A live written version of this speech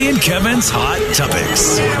In Kevin's Hot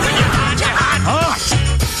Topics.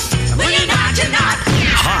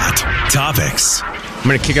 Hot Topics. I'm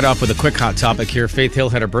going to kick it off with a quick hot topic here. Faith Hill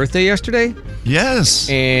had her birthday yesterday. Yes.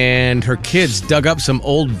 And her kids dug up some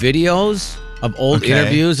old videos of old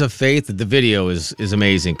interviews of Faith. The video is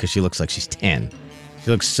amazing because she looks like she's 10. She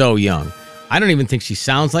looks so young. I don't even think she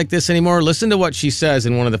sounds like this anymore. Listen to what she says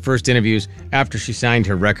in one of the first interviews after she signed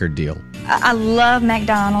her record deal. I love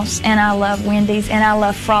McDonald's, and I love Wendy's, and I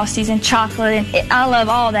love Frosties and chocolate, and I love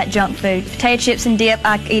all that junk food. Potato chips and dip,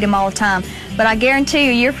 I eat them all the time. But I guarantee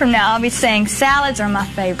you, a year from now, I'll be saying salads are my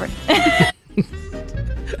favorite.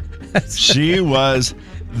 She was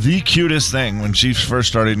the cutest thing when she first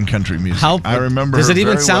started in country music. I remember Does her it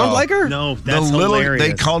even very sound well. like her? No, that's hilarious.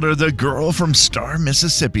 They called her the girl from Star,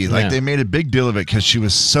 Mississippi. Like, they made a big deal of it because she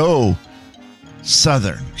was so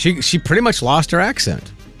Southern. She pretty much lost her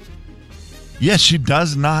accent. Yes, she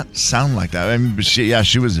does not sound like that. I mean, but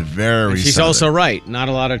she was very She's Southern. also right. Not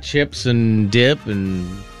a lot of chips and dip and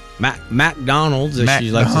McDonald's, as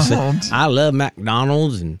she likes to say. I love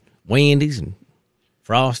McDonald's and Wendy's and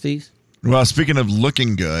Frosties. Well, speaking of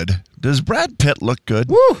looking good, does Brad Pitt look good?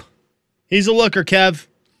 Woo! He's a looker, Kev.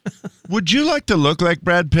 Would you like to look like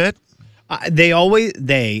Brad Pitt?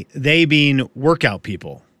 They being workout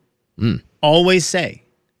people, always say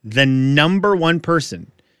the number one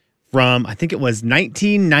person from, I think it was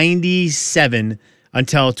 1997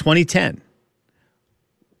 until 2010.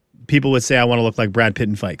 People would say, I want to look like Brad Pitt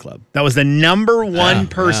in Fight Club. That was the number one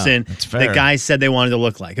person that guys said they wanted to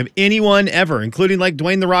look like. Of anyone ever, including like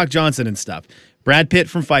Dwayne "The Rock" Johnson and stuff. Brad Pitt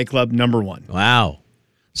from Fight Club, number one. Wow.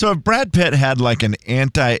 So if Brad Pitt had like an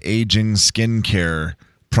anti-aging skincare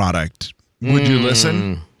product, would you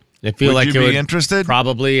listen? I feel like you it be would interested?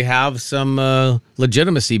 Probably have some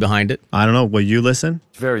legitimacy behind it. I don't know. Will you listen?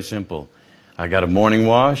 It's very simple. I got a morning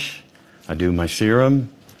wash. I do my serum.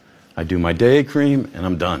 I do my day cream, and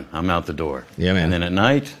I'm done. I'm out the door. Yeah, man. And then at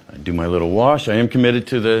night, I do my little wash. I am committed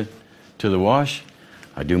to the wash.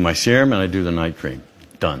 I do my serum, and I do the night cream.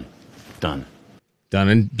 Done. Done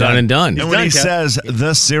and done. And when he says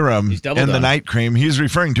the serum and the night cream, he's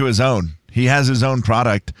referring to his own. He has his own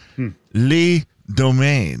product, Le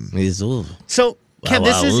Domaine. So, Kev,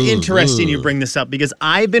 this is interesting you bring this up because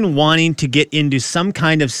I've been wanting to get into some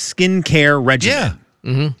kind of skincare regimen. Yeah.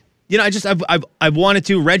 Mm-hmm. You know, I've wanted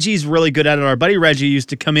to. Reggie's really good at it. Our buddy Reggie used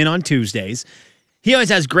to come in on Tuesdays. He always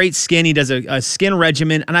has great skin. He does a skin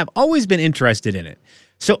regimen, and I've always been interested in it.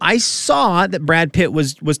 So I saw that Brad Pitt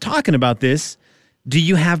was talking about this. Do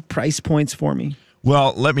you have price points for me?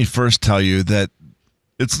 Well, let me first tell you that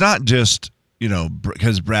it's not just,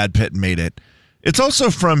 because Brad Pitt made it. It's also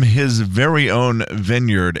from his very own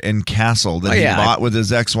vineyard and castle that he bought with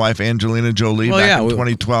his ex-wife Angelina Jolie back in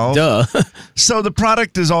 2012. Duh. So the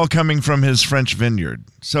product is all coming from his French vineyard.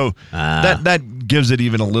 So that gives it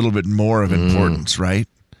even a little bit more of importance, right?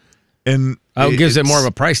 And it gives it more of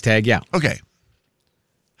a price tag, yeah. Okay.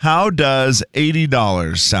 How does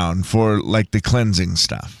 $80 sound for like the cleansing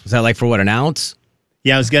stuff? Is that like for what, an ounce?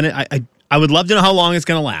 Yeah, I would love to know how long it's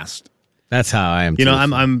going to last. That's how I am.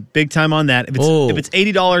 I'm big time on that. If it's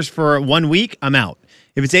 $80 for 1 week, I'm out.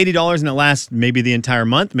 If it's $80 and it lasts maybe the entire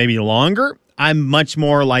month, maybe longer, I'm much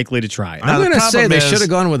more likely to try it. I'm going to say they should have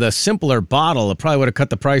gone with a simpler bottle. It probably would have cut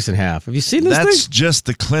the price in half. Have you seen this thing? That's just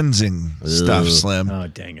the cleansing stuff, Slim. Oh,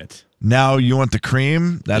 dang it. Now you want the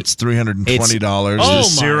cream? That's $320. The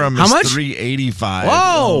serum is $385. Whoa,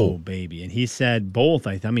 oh, baby! And he said both.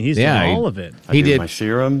 I mean, he's doing all of it. I do my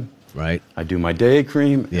serum. Right. I do my day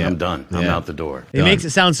cream, and I'm done. I'm out the door. He makes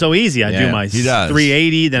it sound so easy. I do my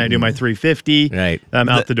 380, then I do my 350. Right. I'm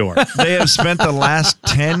out the door. They have spent the last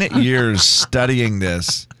 10 years studying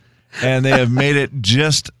this, and they have made it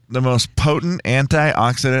just the most potent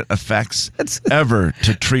antioxidant effects ever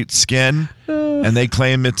to treat skin. And they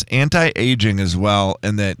claim it's anti-aging as well,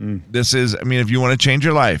 and that this is, if you want to change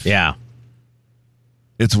your life,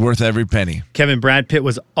 it's worth every penny. Kevin, Brad Pitt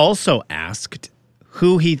was also asked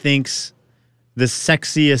who he thinks the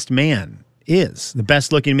sexiest man is, the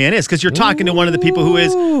best-looking man is, because you're talking to one of the people who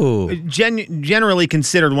is generally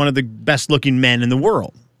considered one of the best-looking men in the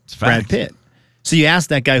world, Brad Pitt. So you asked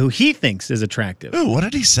that guy who he thinks is attractive. Ooh, what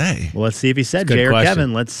did he say? Well, let's see if he said Jay or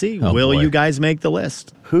Kevin. Let's see. Will you guys make the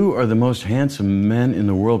list? Who are the most handsome men in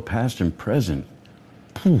the world, past and present?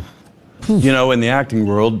 In the acting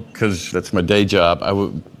world, because that's my day job,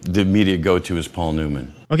 the immediate go-to is Paul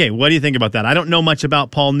Newman. Okay, what do you think about that? I don't know much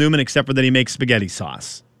about Paul Newman except for that he makes spaghetti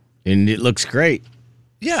sauce. And it looks great.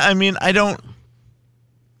 Yeah, I don't.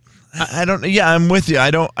 Yeah, I'm with you. I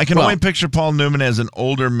can only picture Paul Newman as an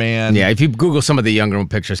older man. Yeah, if you Google some of the younger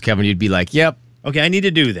pictures, Kevin, you'd be like, yep, Okay, I need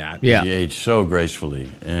to do that. Yeah. He aged so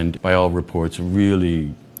gracefully, and by all reports, a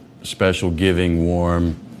really special, giving,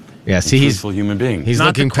 warm, Yeah, see, he's truthful human being. he's Not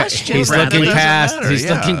looking the question, he's Bradley. looking It doesn't past matter. he's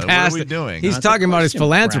Yeah, looking what are past we doing? He's Not the talking about his question,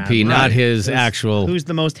 philanthropy, Brad, not right. his actual. Who's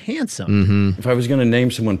the most handsome? If I was going to name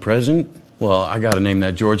someone president, well, I got to name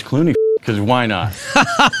that George Clooney, because why not?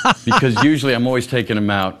 Because usually I'm always taking him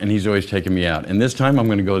out, and he's always taking me out. And this time I'm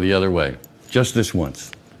going to go the other way, just this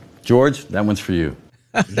once. George, that one's for you.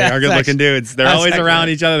 They are good-looking dudes. They're that's always excellent. around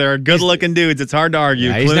each other. They're good-looking dudes. It's hard to argue.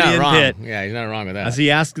 Yeah, he's Clooney not and wrong. Pitt. Yeah, he's not wrong with that. As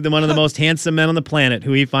he asked one of the most handsome men on the planet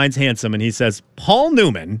who he finds handsome, and he says Paul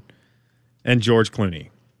Newman and George Clooney.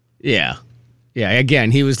 Yeah. Yeah,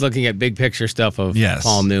 again, he was looking at big picture stuff of Yes.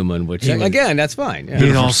 Paul Newman, which, again, that's fine. Yeah.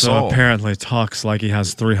 Beautiful soul. apparently talks like he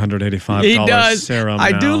has $385 He does. serum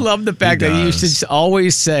I now. do love the fact He that you does. should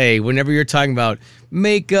always say, whenever you're talking about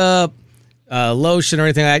makeup, lotion, or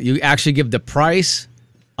anything like that, you actually give the price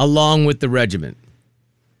along with the regimen.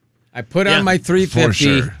 I put Yeah, on my $350, for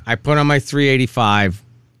sure. I put on my $385,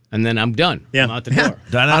 and then I'm done. Yeah. I'm out the door.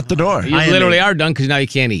 Done out the door. You I am literally a- are done because now you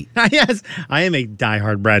can't eat. Yes, I am a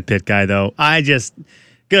diehard Brad Pitt guy, though.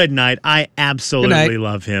 Good night. I absolutely Good night.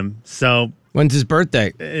 love him. So When's his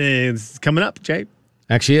birthday? it's coming up, Jay.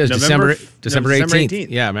 Actually, is November December December 18th.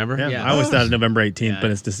 Yeah, remember? Yeah, I always thought of November 18th, but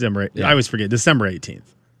it's December. Yeah. I always forget December 18th.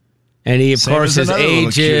 And he, of Same course, as his another little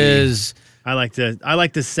age cutie. is. I like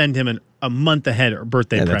to send him a month ahead or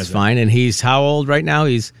birthday Yeah, present. that's fine. And he's how old right now?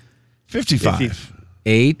 He's 55.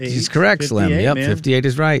 8. He's correct, Slim. 58, Yep, man. 58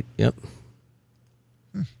 is right. Yep.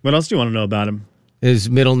 What else do you want to know about him? His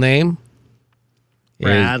middle name? is-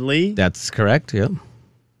 Bradley. That's correct. Yep.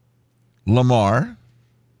 Lamar.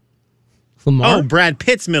 Lamar? Oh, Brad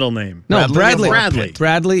Pitt's middle name. no, Bradley Bradley. Lamar Bradley. Pitt.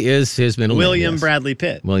 Bradley is his middle William name. yes. Bradley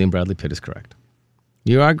Pitt. William Bradley Pitt is correct.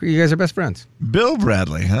 You guys are best friends. Bill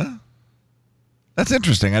Bradley, huh? That's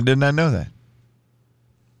interesting. I did not know that.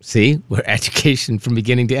 See, we're education from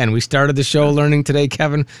beginning to end. We started the show learning today,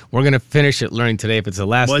 Kevin. We're going to finish it learning today if it's the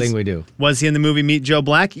last thing we do. Was he in the movie Meet Joe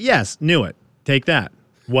Black? Yes, knew it. Take that.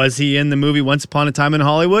 Was he in the movie Once Upon a Time in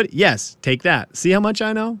Hollywood? Yes, take that. See how much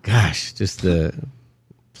I know? Gosh, just the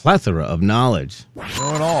plethora of knowledge. Know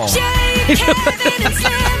it all. Jay, Kevin, and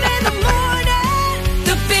Slim in the morning.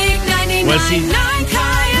 The big 99.9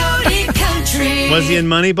 Coyote Country. Was he in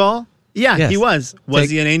Moneyball? Yeah, Yes. he was. Was Take-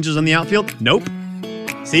 he in Angels on the Outfield? Nope.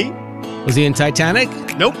 See? Was he in Titanic?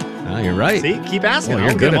 Nope. Oh, you're right. See? Keep asking. Well,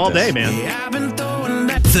 you're I'll good get him at all this. day, man.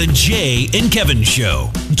 The Jay and Kevin Show.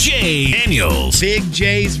 Jay Daniels.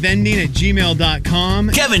 BigJaysVending@gmail.com.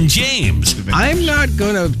 Kevin James. I'm not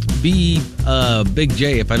going to be Big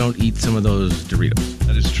J if I don't eat some of those Doritos.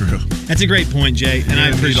 That is true. That's a great point, Jay, and I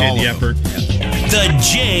Yeah, appreciate all the of effort. The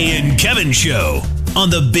Jay and Kevin Show on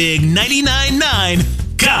the Big 99.9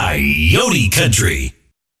 Coyote Country.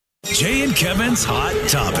 Jay and Kevin's Hot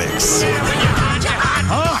Topics.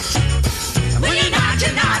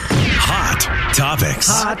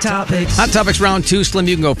 Hot Topics. Hot Topics round 2. Slim,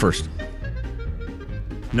 you can go first.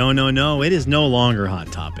 No. It is no longer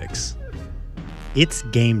Hot Topics. It's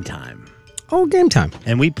game time. Oh, game time.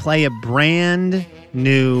 And we play a brand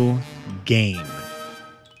new game.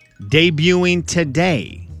 Debuting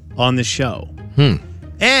today on the show.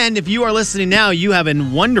 And if you are listening now, you have a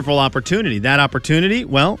wonderful opportunity. That opportunity,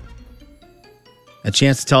 well, a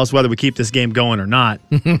chance to tell us whether we keep this game going or not.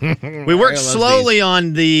 We worked slowly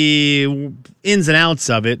on the ins and outs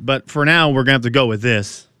of it, but for now, we're going to have to go with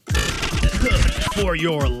this. For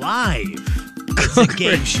your life. It's a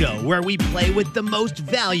game show where we play with the most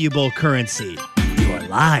valuable currency, your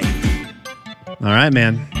life. All right,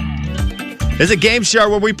 man. It's a game show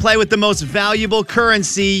where we play with the most valuable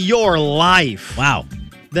currency, your life. Wow.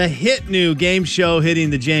 The hit new game show hitting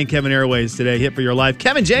the Jay and Kevin airways today. Hit for your life.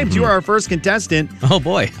 Kevin James, you are our first contestant. Oh,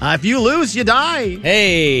 boy. If you lose, you die.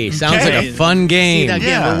 Hey, sounds Okay. like a fun See, game. again,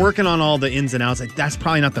 Yeah. we're working on all the ins and outs. Like, that's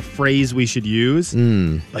probably not the phrase we should use.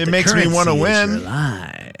 But It the makes me currency wanna is win. your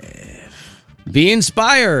life. Be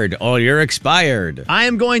inspired or you're expired. I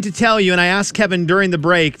am going to tell you, and I asked Kevin during the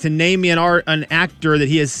break to name me an actor that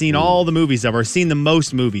he has seen all the movies of or seen the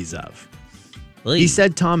most movies of. He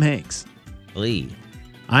said Tom Hanks.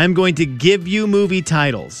 I'm going to give you movie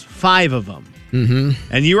titles, 5 of them.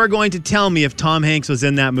 And you are going to tell me if Tom Hanks was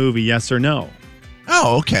in that movie, yes or no.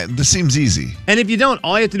 Oh, okay. This seems easy. And if you don't,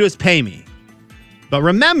 all you have to do is pay me. But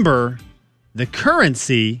remember, the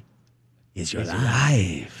currency is your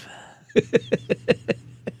life.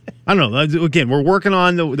 I don't know. Again, we're working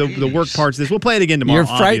on the work parts of this. We'll play it again tomorrow. Your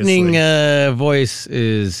frightening obviously. voice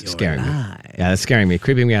is scaring me. life. Yeah, that's scaring me,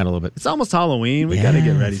 creeping me out a little bit. It's almost Halloween. We got to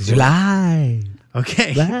get ready. It's for it. live.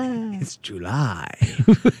 Okay. It's July.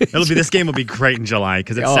 This game will be great in July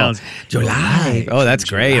because it sounds July. Oh, that's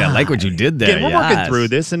great. I like what you did there. Again, we're working through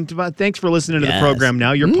this, and thanks for listening to the program.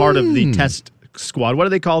 Now you're part of the test squad. What do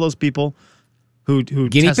they call those people who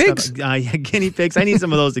guinea test pigs? Guinea pigs. I need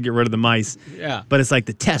some of those to get rid of the mice. Yeah, but it's like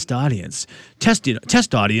the test audience.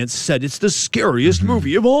 Test audience said it's the scariest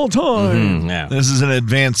movie of all time. Yeah. This is an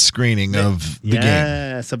advanced scrning of the game.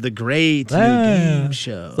 Yes, of the great new game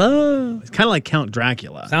show. It's kind of like Count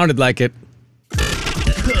Dracula. Sounded like it.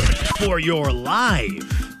 For your life.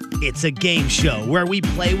 It's a game show where we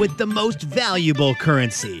play with the most valuable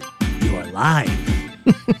currency, your life.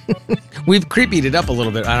 We've creepied it up a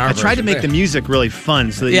little bit on our I tried to make the music really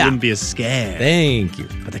fun so that you Yeah. wouldn't be as scared. Thank you.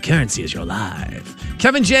 But the currency is your life.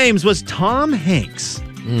 Kevin James was Tom Hanks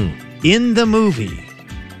in the movie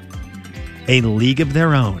A League of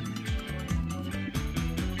Their Own.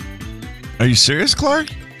 Are you serious, Clark?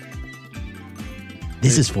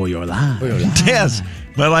 This is for your life. Yes.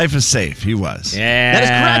 My life is safe. He was. Yeah, That is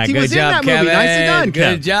correct. He good was in job, that movie. Kevin. Nicely done,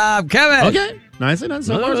 Kev. Good job, Kevin. Okay. Nicely done.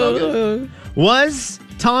 So far, so good. Was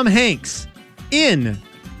Tom Hanks in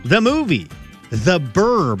the movie The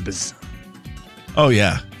Burbs? Oh,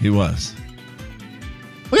 yeah, he was.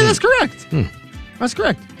 Okay, that's correct. That's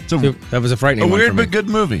correct. It's a That was a frightening one weird for me. but good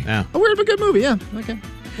movie. Yeah. A weird but good movie, yeah. Okay.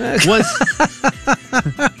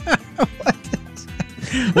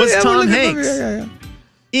 Was Tom Hanks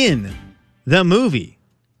in the movie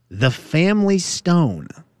The Family Stone?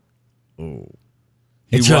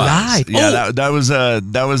 He It's your was. life. Yeah, that was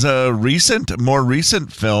a more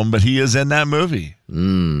recent film, but he is in that movie.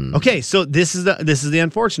 Okay, so this is the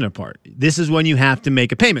unfortunate part. This is when you have to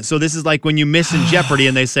make a payment. So this is like when you miss in Jeopardy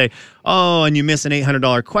and they say, "Oh, and you miss an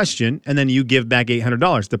 $800 question," and then you give back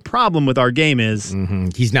 $800. The problem with our game is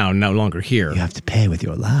He's now no longer here. you have to pay with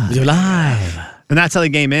your life. You're live. And that's how the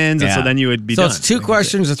game ends, and so then you would be so done. it's 2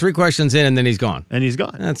 questions or 3 questions in, and then he's gone. And he's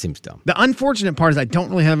gone. That seems dumb. The unfortunate part is I don't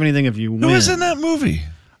really have anything if you win. Who was in that movie?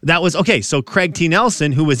 That was, okay, so Craig T.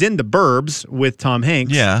 Nelson, who was in The Burbs with Tom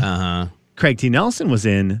Hanks. Yeah. Craig T. Nelson was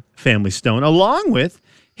in Family Stone, along with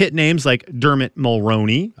hit names like Dermot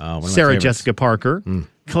Mulroney, one of my Sarah favorites. Jessica Parker,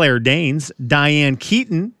 Claire Danes, Diane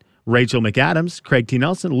Keaton, Rachel McAdams, Craig T.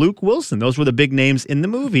 Nelson, Luke Wilson. Those were the big names in the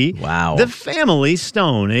movie. Wow. The Family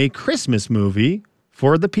Stone, a Christmas movie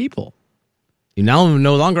for the people. You now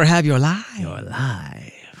no longer have your life. Your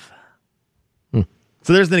life.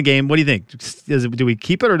 So there's the game. What do you think? Do we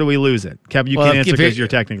keep it or do we lose it? Kev, you can't answer because you're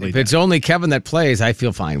technically If it's only Kevin that plays, I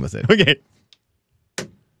feel fine with it. okay.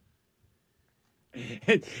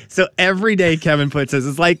 So every day Kevin puts this.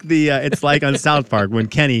 It's like on South Park when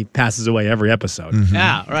Kenny passes away every episode.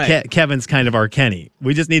 Yeah, right. Kevin's kind of our Kenny.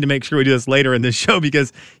 We just need to make sure we do this later in the show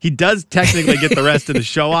because he does technically get the rest of the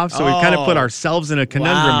show off. So we kind of put ourselves in a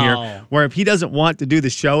conundrum here where if he doesn't want to do the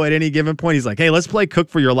show at any given point, he's like, hey, let's play Cook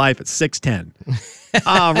for Your Life at 6:10.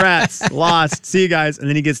 Rats, lost. See you guys. And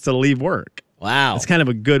then he gets to leave work. Wow. It's kind of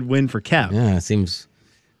a good win for Kev. Yeah, it seems.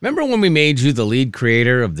 Remember when we made you the lead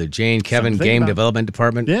creator of the Jay and Kevin Something Game about- Development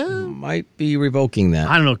Department? Yeah. Might be revoking that.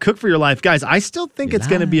 I don't know. Cook for Your Life. Guys, I still think it's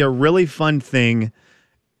going to be a really fun thing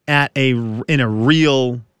in a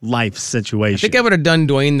real life situation. I think I would have done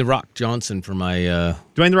Dwayne The Rock Johnson for my...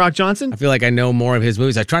 Dwayne The Rock Johnson? I feel like I know more of his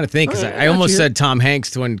movies. I was trying to think because I almost said Tom Hanks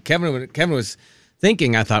to when Kevin was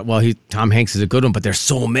thinking. I thought, well, Tom Hanks is a good one, but there's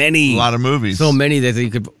so many. A lot of movies. So many that you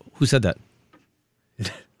could... Who said that?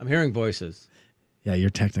 I'm hearing voices. Yeah,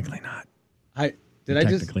 you're technically not.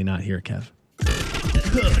 Technically not here, Kev.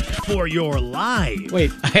 For Your Life.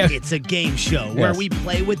 Wait, It's a game show where we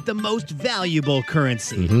play with the most valuable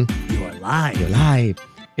currency, your life. You're live.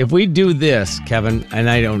 If we do this, Kevin, and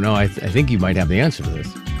I don't know, I think you might have the answer to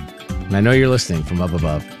this. And I know you're listening from up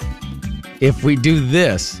above. If we do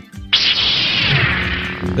this,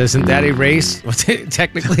 doesn't that erase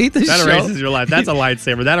technically the That show? erases your life. That's a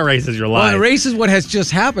lightsaber. That erases your life. Well, it erases what has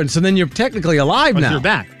just happened, so then you're technically alive now. You're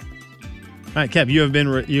back. All right, Kev, you have been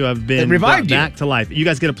It revived brought you. back to life. You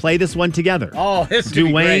guys get to play this one together. Oh, this is gonna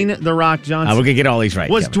be Dwayne great. The Rock Johnson. We're going to get all these right.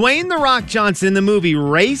 Was Kevin. Dwayne The Rock Johnson in the movie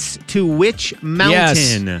Race to Witch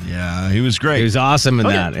Mountain? Yeah, he was great. He was awesome in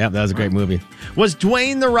Okay. that. Yeah, that was a great movie. Was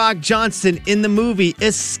Dwayne The Rock Johnson in the movie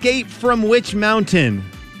Escape from Witch Mountain?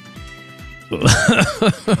 Oh,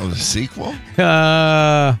 the sequel?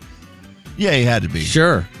 Uh, Yeah, he had to be.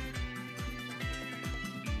 sure.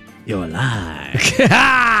 You're alive.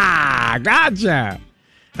 Gotcha.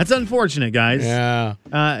 That's unfortunate, guys. Yeah.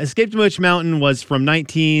 Escape from Witch Mountain was from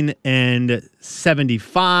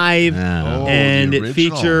 1975, and the it original.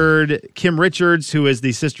 featured Kim Richards, who is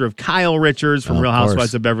the sister of Kyle Richards from Real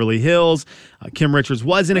Housewives of Beverly Hills. Kim Richards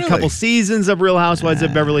was in a couple seasons of Real Housewives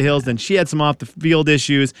of Beverly Hills. Then she had some off-the-field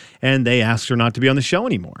issues, and they asked her not to be on the show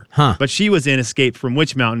anymore. But she was in Escape from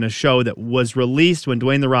Witch Mountain, a show that was released when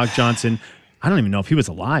Dwayne "The Rock" Johnson, I don't even know if he was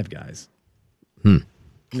alive, guys.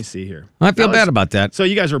 Let me see here. I feel bad about that. So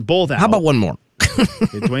you guys are both out. How about one more?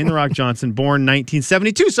 Dwayne "The Rock" Johnson, born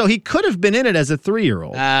 1972. So he could have been in it as a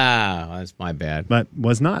 3-year-old. That's my bad. But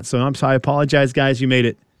was not. So I'm sorry. I apologize, guys. You made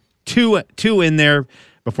it two in there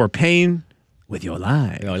before paying with your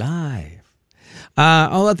life. You're live.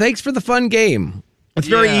 Well, thanks for the fun game. It's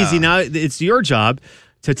very easy. Now it's your job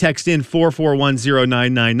to text in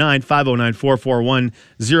 4410999,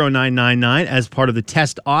 509-441-0999 as part of the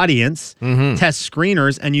test audience, test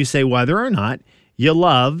screeners, and you say whether or not you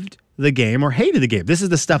loved the game or hated the game. This is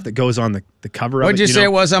the stuff that goes on the cover of it. What'd you say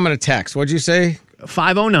it was? I'm going to text. What'd you say?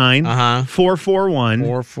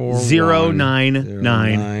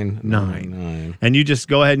 509-441-0999. And you just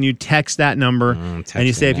go ahead and you text that number and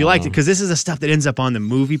you say if you liked it, because this is the stuff that ends up on the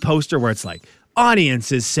movie poster where it's like,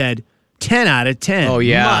 audiences said 10 out of 10. Oh,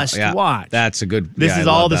 yeah. Must watch. That's a good... This yeah, is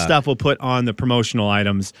I all love the that. stuff we'll put on the promotional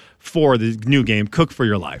items for the new game, Cook for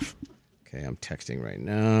Your Life. Okay, I'm texting right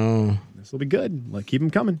now. This will be good. Like, keep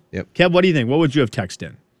them coming. Yep. Kev, what do you think? What would you have texted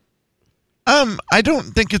in? I don't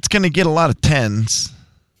think it's going to get a lot of 10s.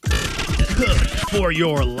 Cook for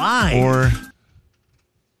Your Life. Or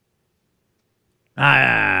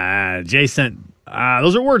Jay sent...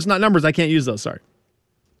 those are words, not numbers. I can't use those. Sorry.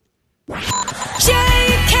 Jay,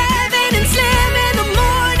 Kevin, and Slim in the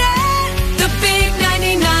morning. The big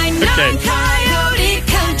 99.9 Coyote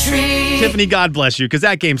Country. Tiffany, God bless you, because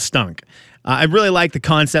that game stunk. I really like the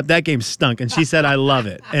concept. That game stunk, and she said, I love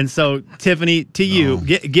it. And so, Tiffany, to you,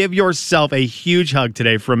 give yourself a huge hug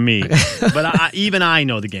today from me. But even I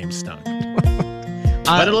know the game stunk.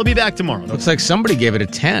 But it'll be back tomorrow. Looks like somebody gave it a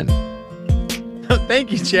 10.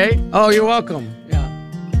 Thank you, Jay. Oh, you're welcome. Yeah.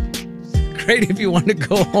 Great if you want to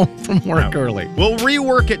go home from work early. We'll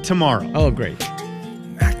rework it tomorrow. Oh, great.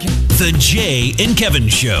 The Jay and Kevin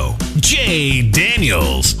Show. Jay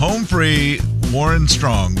Daniels. Home Free, Warren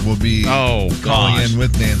Strong will be calling gosh. in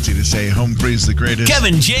with Nancy to say Home Free's the greatest.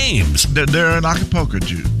 Kevin James. They're an Acapulco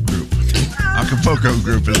group. Acapulco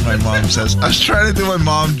group, as my mom says. I was trying to do my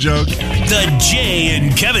mom joke. The Jay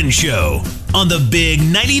and Kevin Show on the big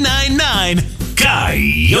 99.9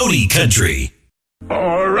 Coyote Country.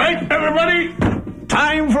 All right, everybody,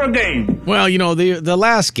 time for a game. Well, you know, the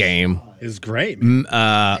last game... Is great.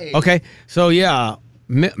 Okay, so yeah, I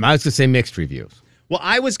was going to say mixed reviews. Well,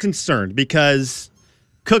 I was concerned because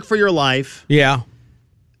Cook for Your Life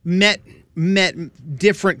met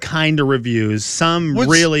different kind of reviews. Some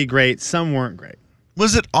really great, some weren't great.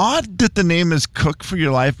 Was it odd that the name is Cook for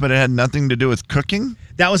Your Life, but it had nothing to do with cooking?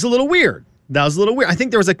 That was a little weird. I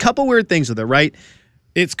think there was a couple weird things with it, right?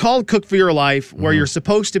 It's called Cook for Your Life, where you're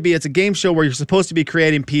supposed to be, it's a game show where you're supposed to be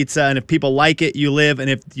creating pizza, and if people like it, you live, and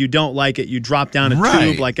if you don't like it, you drop down a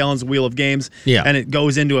tube like Ellen's Wheel of Games, and it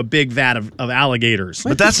goes into a big vat of alligators.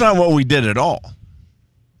 But that's not what we did at all.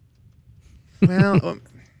 Well,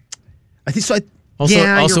 I think so.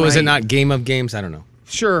 Also, is it not Game of Games? I don't know.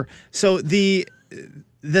 Sure. So the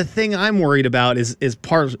thing I'm worried about is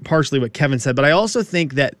partially what Kevin said, but I also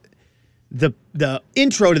think that the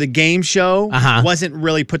intro to the game show wasn't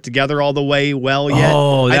really put together all the way well yet.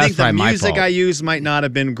 Oh, that's I think the probably my music fault. I used might not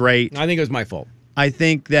have been great. I think it was my fault. I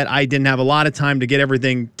think that I didn't have a lot of time to get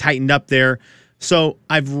everything tightened up there. So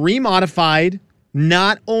I've remodified,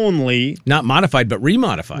 not modified, but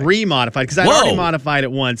remodified, because I already modified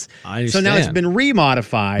it once. I understand. So now it's been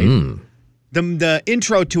remodified. The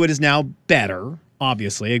intro to it is now better,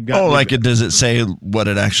 obviously. Does it say what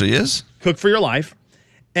it actually is? Cook for Your Life.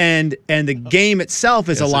 And the game itself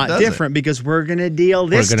is a lot different because we're going to deal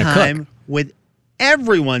this time with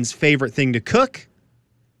everyone's favorite thing to cook,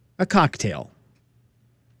 a cocktail.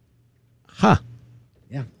 Huh.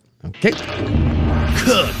 Yeah. Okay.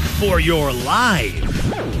 Cook for Your Life.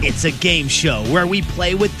 It's a game show where we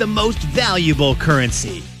play with the most valuable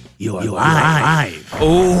currency, your life.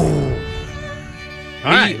 Oh. All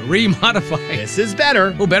right. Remodify. This is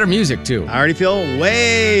better. Oh, better music, too. I already feel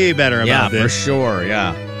way better about this. Yeah, for sure,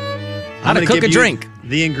 yeah. How I'm to gonna cook a give drink. you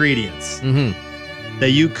the ingredients that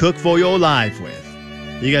you cook for your life with.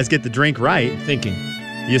 You guys get the drink right, Thinking.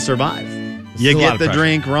 you survive. This You is a lot get of the pressure.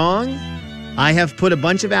 drink wrong, I have put a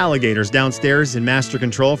bunch of alligators downstairs in master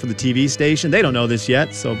control for the TV station. They don't know this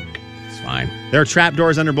yet, so It's fine. there are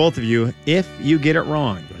trapdoors under both of you if you get it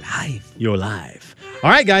wrong. Live. You're live. All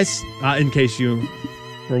right, guys. In case you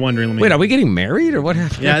were wondering, let me. Wait, are we getting married or what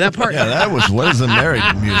happened? Yeah, that part. Yeah, that was what is the married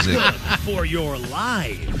music? For your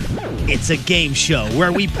life. It's a game show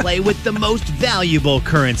where we play with the most valuable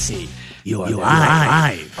currency, your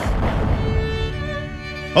life.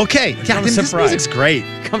 Okay, Captain, this surprise. music's great.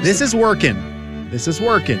 This is working.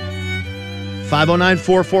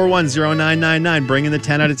 509-441-0999. Bring in the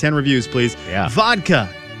 10 out of 10 reviews, please. Yeah. Vodka,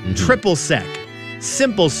 triple sec,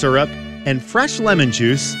 simple syrup, and fresh lemon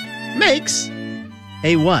juice makes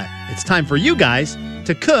a what? It's time for you guys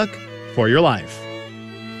to cook for your life.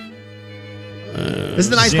 This is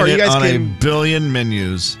the nice Seen part. You it guys on can. a billion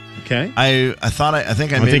menus. Okay. I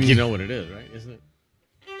think you know what it is, right? Isn't it?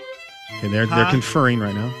 Okay, they're conferring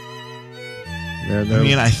right now. I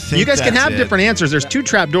mean, I think you guys can that's have it. different answers. There's 2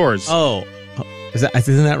 trap doors. Oh, isn't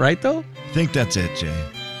that right though? I think that's it, Jay.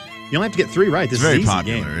 You only have to get 3 right. This It's very is an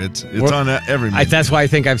easy popular. game. It's on every menu. That's why I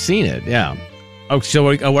think I've seen it. Yeah. Oh, so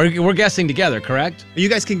we're guessing together, correct? You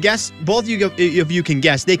guys can guess. Both of you, if you can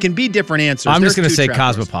guess, they can be different answers. I'm just There's going to 2 say trap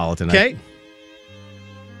doors. Cosmopolitan. Okay.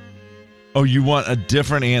 Oh, you want a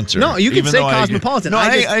different answer? No, you can even say though Cosmopolitan. No,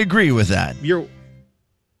 I I agree with that. You're.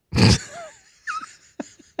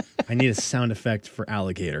 I need a sound effect for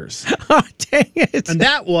alligators. Oh, dang it. And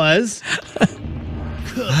that was. For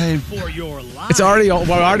your life. It's already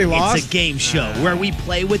lost. It's a game show where we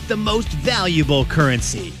play with the most valuable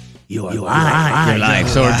currency, your life. Your life.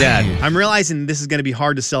 So we're dead. I'm realizing this is going to be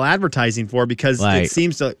hard to sell advertising for because Right.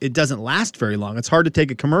 it doesn't last very long. It's hard to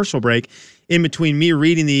take a commercial break in between me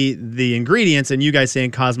reading the ingredients and you guys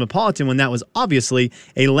saying Cosmopolitan when that was obviously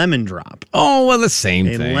a lemon drop. Oh, well, the same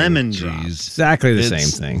A thing. lemon drop. Exactly the It's same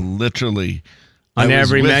thing. Literally. On I was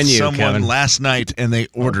every with menu, someone Kevin. last night and they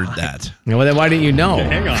ordered that. Well, then why didn't you know? Okay,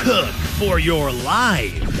 hang on. Cook for your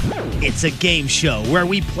life. It's a game show where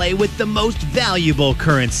we play with the most valuable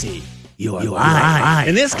currency, your life.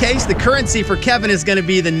 In this case, the currency for Kevin is going to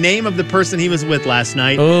be the name of the person he was with last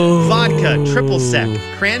night. Oh. Vodka, triple sec,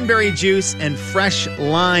 cranberry juice, and fresh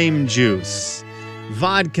lime juice.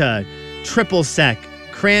 Vodka, triple sec,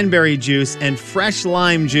 cranberry juice, and fresh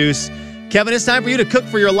lime juice. Kevin, it's time for you to cook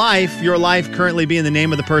for your life. Your life currently being the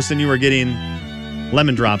name of the person you were getting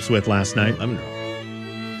lemon drops with last night. Lemon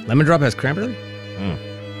drop. Lemon drop has cranberry?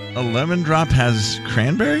 A lemon drop has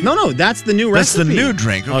cranberry? No, that's the new That's recipe. the new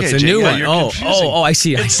drink. Okay, Oh, it's a Jay, new yeah, one. you're Oh, confusing. I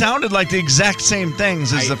see. It sounded like the exact same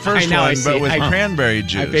things as the first I know, I one, see. but with I- cranberry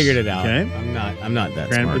juice. I figured it out. Okay. I'm not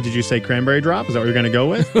that smart. Did you say cranberry drop? Is that what you're going to go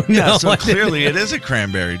with? Yeah, No, so I didn't. clearly it is a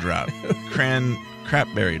cranberry drop.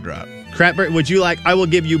 Crapberry drop. Crapberry. Would you like? I will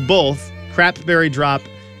give you both crapberry drop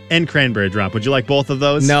and cranberry drop. Would you like both of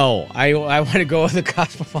those? No, I want to go with the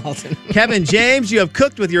Cosmopolitan. Kevin James, you have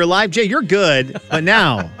cooked with your life. Jay, you're good. But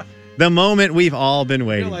now, the moment we've all been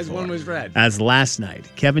waiting realized for. one was red. As last night,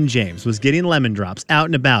 Kevin James was getting lemon drops out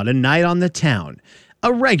and about, a night on the town.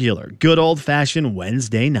 A regular, good old-fashioned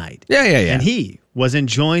Wednesday night. Yeah. And he was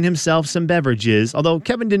enjoying himself some beverages, although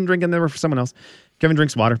Kevin didn't drink them. They were for someone else. Kevin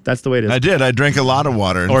drinks water. That's the way it is. I did. I drank a lot of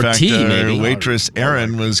water. In Or fact, tea, our maybe. waitress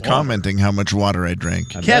Erin was commenting how much water I drank.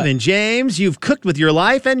 Kevin James, you've cooked with your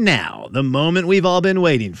life, and now, the moment we've all been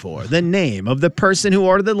waiting for. The name of the person who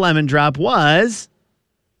ordered the lemon drop was...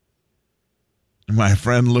 My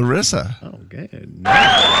friend Larissa. Oh, good. Anything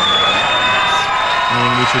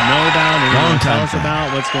we should know about? Anything you Long want to tell time us friend.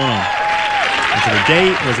 about? What's going on? Was it a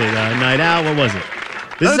date? Was it a night out? What was it?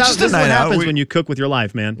 This No, is, just a this is what night out. happens We- when you cook with your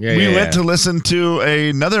life, man. We went to listen to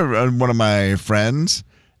another one of my friends,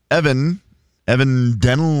 Evan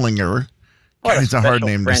Denlinger. God, he's a hard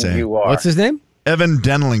name to say. What's his name? Evan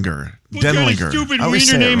Denlinger. Denlinger. I always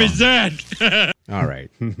say it wrong. that? All right.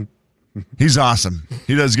 He's awesome.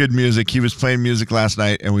 He does good music. He was playing music last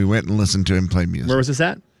night, and we went and listened to him play music. Where was this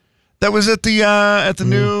at? That was at the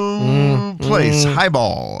new place,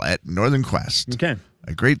 Highball at Northern Quest. Okay.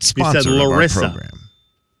 A great sponsor of Larissa. our program.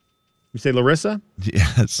 You say Larissa?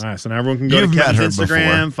 Yes. All right, so now everyone can go You've to met Kevin's her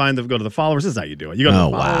Instagram, before. go to the followers. This is how you do it. You go to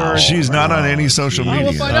the followers. She's not on any social media.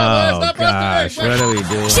 We'll find out. Oh, gosh. What are we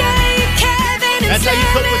doing? Jay, Kevin, and That's how you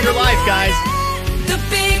cook with your life, guys. The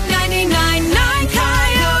big 99.9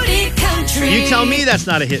 Coyote Country. You tell me that's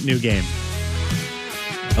not a hit new game.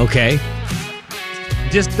 Okay.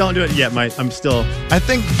 Just don't do it yet, Mike. I'm still... I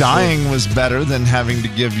think dying was better than having to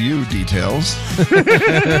give you details. I'll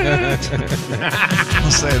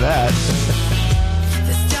say that.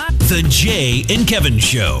 The Jay and Kevin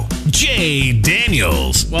Show. Jay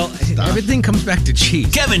Daniels. Well, everything comes back to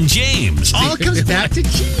cheese. Kevin James. All comes back to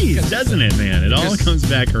cheese, doesn't it, man? It all comes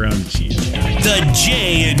back around to cheese. The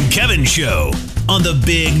Jay and Kevin Show on the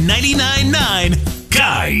big 99.9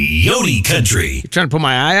 Coyote Country. You trying to put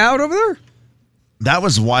my eye out over there? That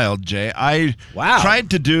was wild, Jay. I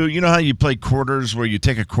tried to do, you know how you play quarters where you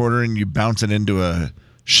take a quarter and you bounce it into a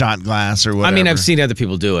shot glass or whatever? I mean, I've seen other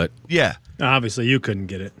people do it. Yeah. Obviously, you couldn't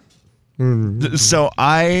get it. So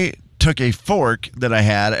I took a fork that I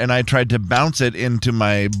had and I tried to bounce it into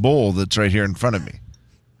my bowl that's right here in front of me.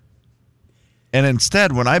 And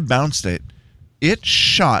instead, when I bounced it, it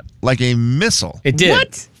shot like a missile. It did.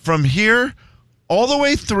 What? From here all the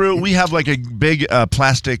way through, we have like a big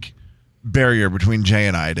plastic barrier between Jay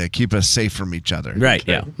and I to keep us safe from each other. Right,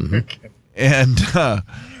 yeah. Mm-hmm. Okay. And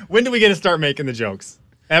when do we get to start making the jokes?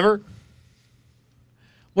 Ever?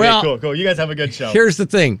 Well, okay, cool. You guys have a good show. Here's the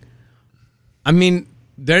thing. I mean,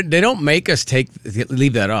 they don't make us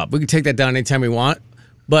leave that up. We can take that down anytime we want.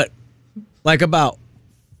 But like about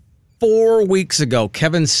 4 weeks ago,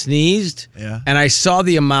 Kevin sneezed, and I saw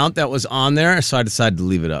the amount that was on there, so I decided to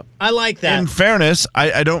leave it up. I like that. In fairness,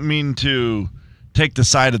 I don't mean to take the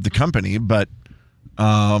side of the company, but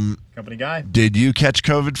company guy. Did you catch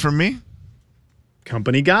COVID from me?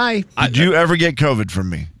 Company guy. Did you ever get COVID from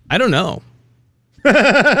me? I don't know. You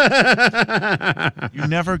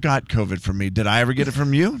never got COVID from me. Did I ever get it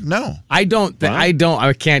from you? No. I don't. I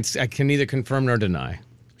can neither confirm nor deny.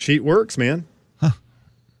 Sheet works, man.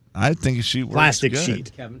 I think a sheet works Plastic good.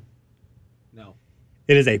 sheet. Kevin? No.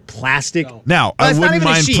 It is a plastic. No. Now, I wouldn't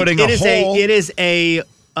mind putting a hole. It is a.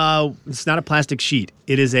 It's not a plastic sheet.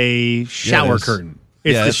 It is a shower curtain.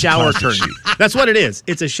 It's the shower curtain. That's what it is.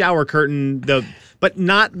 It's a shower curtain. But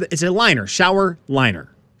not. It's a liner. Shower liner.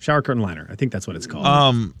 Shower curtain liner. I think that's what it's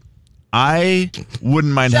called. I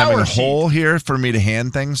wouldn't mind having a hole here for me to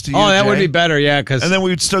hand things to you. Oh, that would Jay. be better, yeah. And then we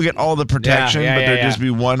would still get all the protection, but there'd just be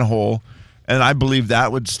one hole. And I believe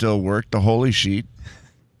that would still work, the holy sheet.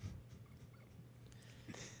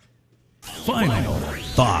 Final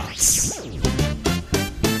thoughts.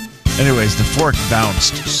 Anyways, the fork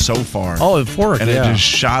bounced so far. Oh, the fork, and it just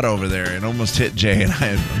shot over there and almost hit Jay, and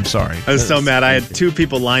I'm sorry. I was so mad. I had 2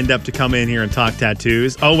 people lined up to come in here and talk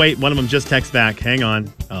tattoos. Oh, wait, one of them just texted back. Hang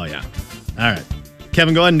on. Oh, yeah. All right.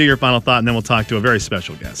 Kevin, go ahead and do your final thought, and then we'll talk to a very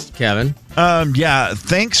special guest. Kevin? Yeah,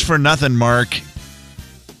 thanks for nothing, Mark.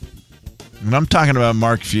 And I'm talking about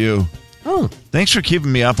Mark Few. Oh. Thanks for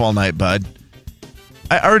keeping me up all night, bud.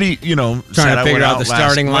 I already, trying to figure out the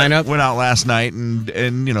starting lineup. Went out last night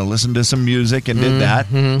and listened to some music and did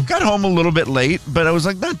that. Got home a little bit late, but I was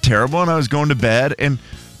like, not terrible, and I was going to bed.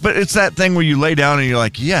 But it's that thing where you lay down and you're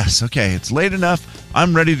like, yes, okay, it's late enough.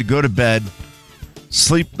 I'm ready to go to bed,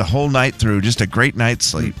 sleep the whole night through, just a great night's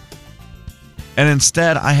sleep. And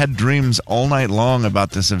instead, I had dreams all night long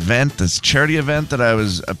about this event, this charity event that I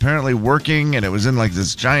was apparently working, and it was in like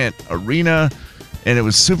this giant arena. And it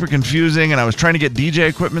was super confusing, and I was trying to get DJ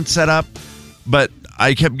equipment set up, but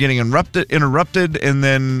I kept getting interrupted, and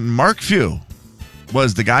then Mark Few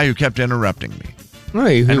was the guy who kept interrupting me.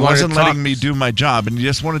 Right, and wasn't letting me do my job, and he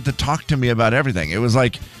just wanted to talk to me about everything. It was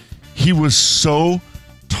like he was so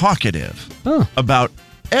talkative about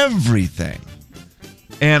everything.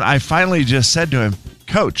 And I finally just said to him,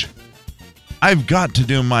 Coach, I've got to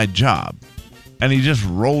do my job. And he just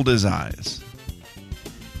rolled his eyes.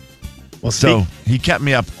 Well, so he kept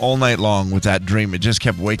me up all night long with that dream. It just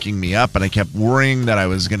kept waking me up, and I kept worrying that I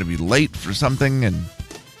was going to be late for something. And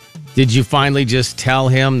did you finally just tell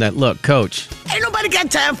him that, look, Coach, ain't nobody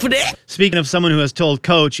got time for that? Speaking of someone who has told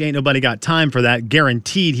Coach, ain't nobody got time for that,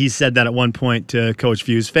 guaranteed he said that at one point to Coach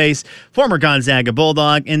Few's face. Former Gonzaga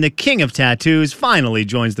Bulldog and the king of tattoos finally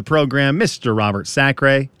joins the program, Mr. Robert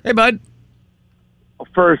Sacre. Hey, bud.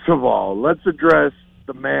 First of all, let's address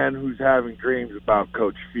the man who's having dreams about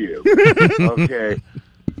Coach Few. Okay.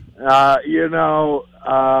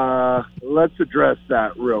 Let's address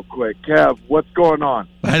that real quick. Kev, what's going on?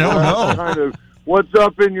 I don't know. What's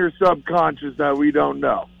up in your subconscious that we don't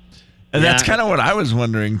know? And that's kind of what I was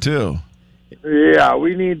wondering, too. Yeah,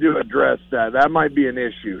 we need to address that. That might be an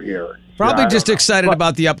issue here. Probably just excited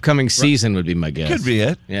about the upcoming season would be my guess. Could be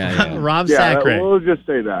it. Yeah. Rob Sacre. We'll just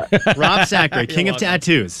say that. Rob Sacre, king of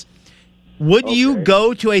tattoos. Would you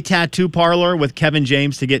go to a tattoo parlor with Kevin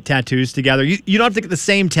James to get tattoos together? You don't have to get the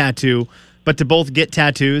same tattoo, but to both get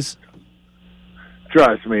tattoos?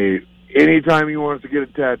 Trust me, anytime you want us to get a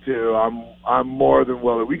tattoo, I'm more than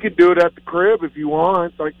willing. We could do it at the crib if you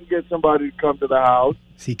want. I can get somebody to come to the house.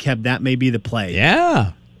 See, Kev, that may be the play.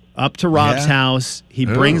 Yeah. Up to Rob's house. He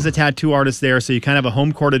brings the tattoo artist there, so you kind of have a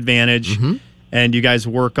home court advantage. And you guys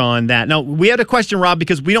work on that. Now, we had a question, Rob,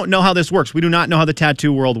 because we don't know how this works. We do not know how the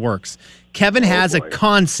tattoo world works. Kevin has a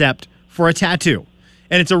concept for a tattoo,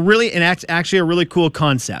 and it's actually a really cool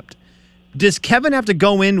concept. Does Kevin have to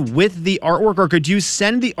go in with the artwork, or could you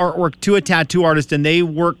send the artwork to a tattoo artist and they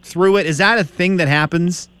work through it? Is that a thing that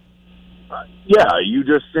happens? yeah, you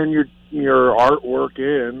just send your artwork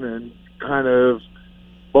in and kind of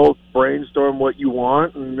both brainstorm what you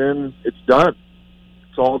want, and then it's done.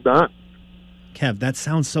 It's all done. Kev, that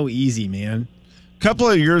sounds so easy, man. Couple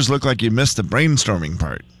of yours look like you missed the brainstorming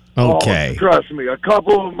part. Okay. Oh, trust me, a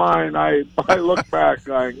couple of mine, I look back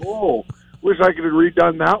going, oh, wish I could have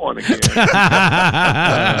redone that one again.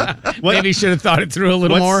 Maybe should have thought it through a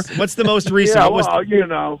little more. What's the most recent? Yeah, well,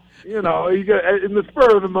 you got, in the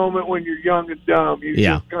spur of the moment when you're young and dumb, you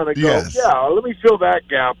just kind of go, let me fill that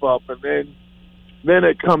gap up, and then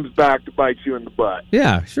it comes back to bite you in the butt.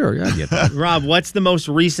 Yeah, sure. I get that. Rob, what's the most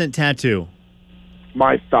recent tattoo?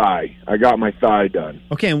 My thigh. I got my thigh done.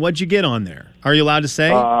 Okay, and what'd you get on there? Are you allowed to say?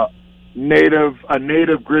 A native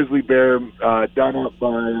grizzly bear done up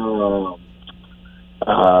by,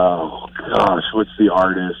 what's the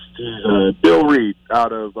artist? He's Bill Reed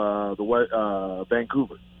out of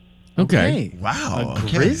Vancouver. Okay. Wow. A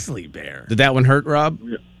grizzly bear. Did that one hurt, Rob?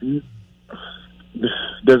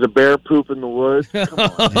 There's a bear poop in the woods. Come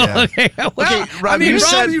on. Yeah. Okay, well, Rob, Rob,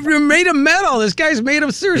 you made of metal. This guy's made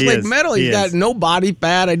of serious like metal. He's got no body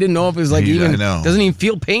fat. I didn't know if it was like doesn't even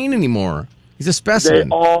feel pain anymore. He's a specimen.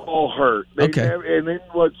 They all hurt. Okay. And then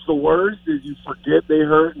what's the worst is you forget they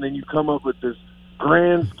hurt, and then you come up with this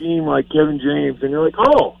grand scheme like Kevin James, and you're like,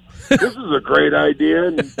 oh, this is a great idea.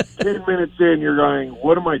 And 10 minutes in, you're going,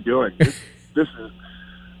 what am I doing? This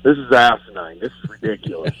is asinine. This is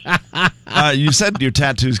ridiculous. You said your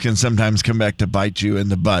tattoos can sometimes come back to bite you in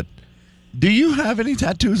the butt. Do you have any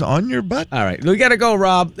tattoos on your butt? All right. We got to go,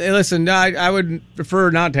 Rob. Hey, listen, I would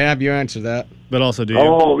prefer not to have you answer that. But also, do you?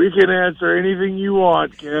 Oh, we can answer anything you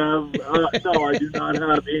want, Kev. No, I do not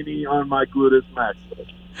have any on my gluteus maximus.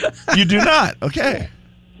 You do not? Okay.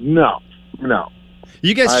 No.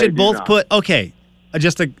 You guys should both put,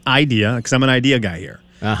 just an idea, because I'm an idea guy here.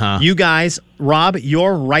 Uh-huh. You guys, Rob,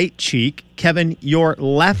 your right cheek, Kevin, your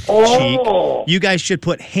left cheek. You guys should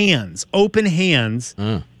put hands, open hands,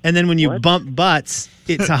 and then when you bump butts,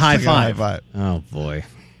 it's a high five. Oh, boy.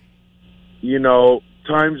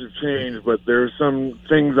 Times have changed, but there's some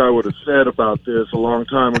things I would have said about this a long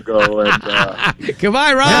time ago. And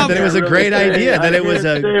goodbye, Rob. Yeah, that it was a great idea. That it was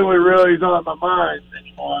say what really is on my mind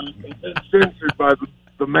anymore. It's been censored by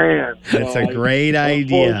the man. It's a great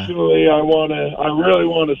idea. Unfortunately, I really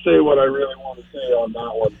want to say what I really want to say on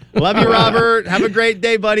that one. Love you, Robert. Have a great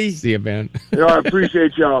day, buddy. See you, man. Yeah, I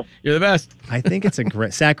appreciate y'all. You're the best. I think it's a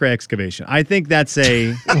great Sacre excavation. I think that's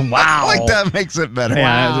a wow. Like that makes it better.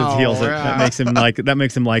 Yeah, it heals it. That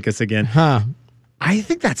makes him like us again. Huh. I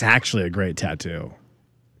think that's actually a great tattoo.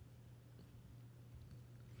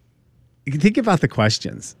 You can think about the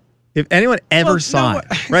questions. If anyone ever saw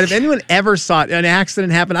it, right? If anyone ever saw it, an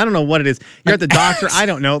accident happened, I don't know what it is. You're at the doctor. I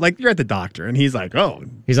don't know. Like, you're at the doctor, and he's like,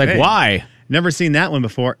 why? Never seen that one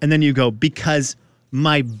before. And then you go, because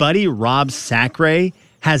my buddy Rob Sacre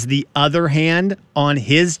has the other hand on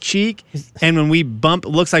his cheek, and when we bump, it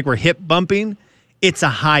looks like we're hip bumping. It's a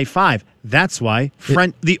high five. That's why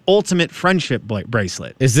the ultimate friendship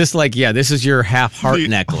bracelet. Is this like, this is your half heart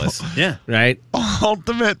necklace? Yeah. Right?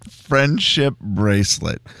 Ultimate friendship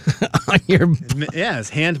bracelet. On your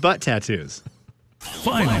it's hand butt tattoos.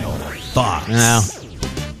 Final thoughts. No.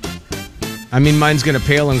 I mean, mine's going to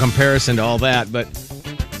pale in comparison to all that, but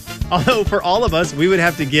although for all of us, we would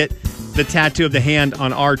have to get the tattoo of the hand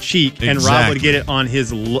on our cheek, and Rob would get it on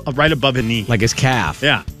his right above his knee. Like his calf.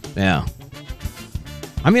 Yeah. Yeah.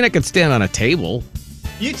 I mean, I could stand on a table.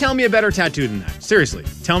 You tell me a better tattoo than that. Seriously.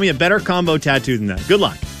 Tell me a better combo tattoo than that. Good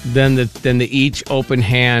luck. Than the each open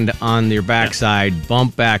hand on your backside,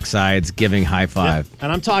 bump backsides, giving high five. Yeah.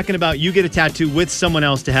 And I'm talking about you get a tattoo with someone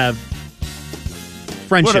else to have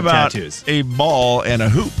friendship what about tattoos. A ball and a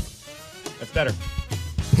hoop? That's better.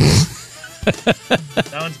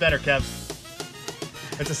 That one's better, Kev.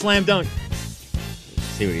 It's a slam dunk.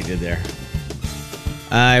 See what he did there.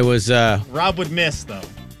 I was Rob would miss though.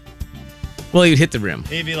 Well, he'd hit the rim.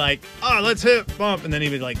 He'd be like, "Oh, let's hit bump," and then he'd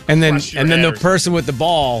be like, and then the person with the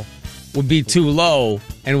ball would be too low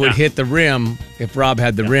and would hit the rim if Rob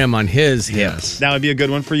had the rim on his hips. That would be a good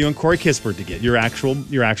one for you and Corey Kispert to get your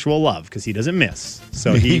actual love, because he doesn't miss.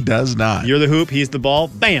 So he does not. You're the hoop, he's the ball.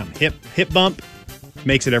 Bam, hip bump,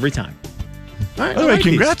 makes it every time. All right. By the way,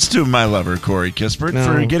 congrats to my lover Corey Kispert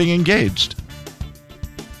for getting engaged.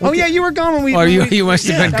 Oh yeah, you were gone when we. Oh, you must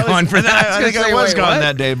have been gone for that. I think I was gone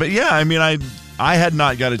that day, but yeah, I mean, I had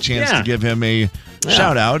not got a chance to give him a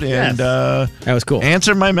shout out and that was cool.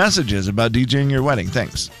 Answer my messages about DJing your wedding.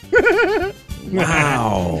 Thanks.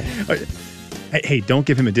 Wow. Hey, don't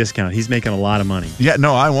give him a discount. He's making a lot of money. Yeah,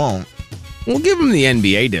 no, I won't. We'll give him the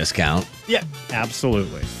NBA discount. Yeah,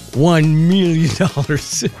 absolutely. $1 million.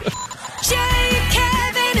 Jay,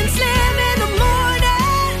 Kevin, and Slim in the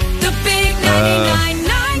morning. The big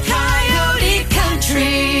 99.9 Coyote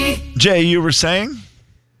Country. Jay, you were saying?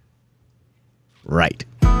 Right.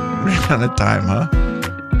 Ran out of time, huh?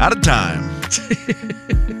 Out of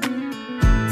time.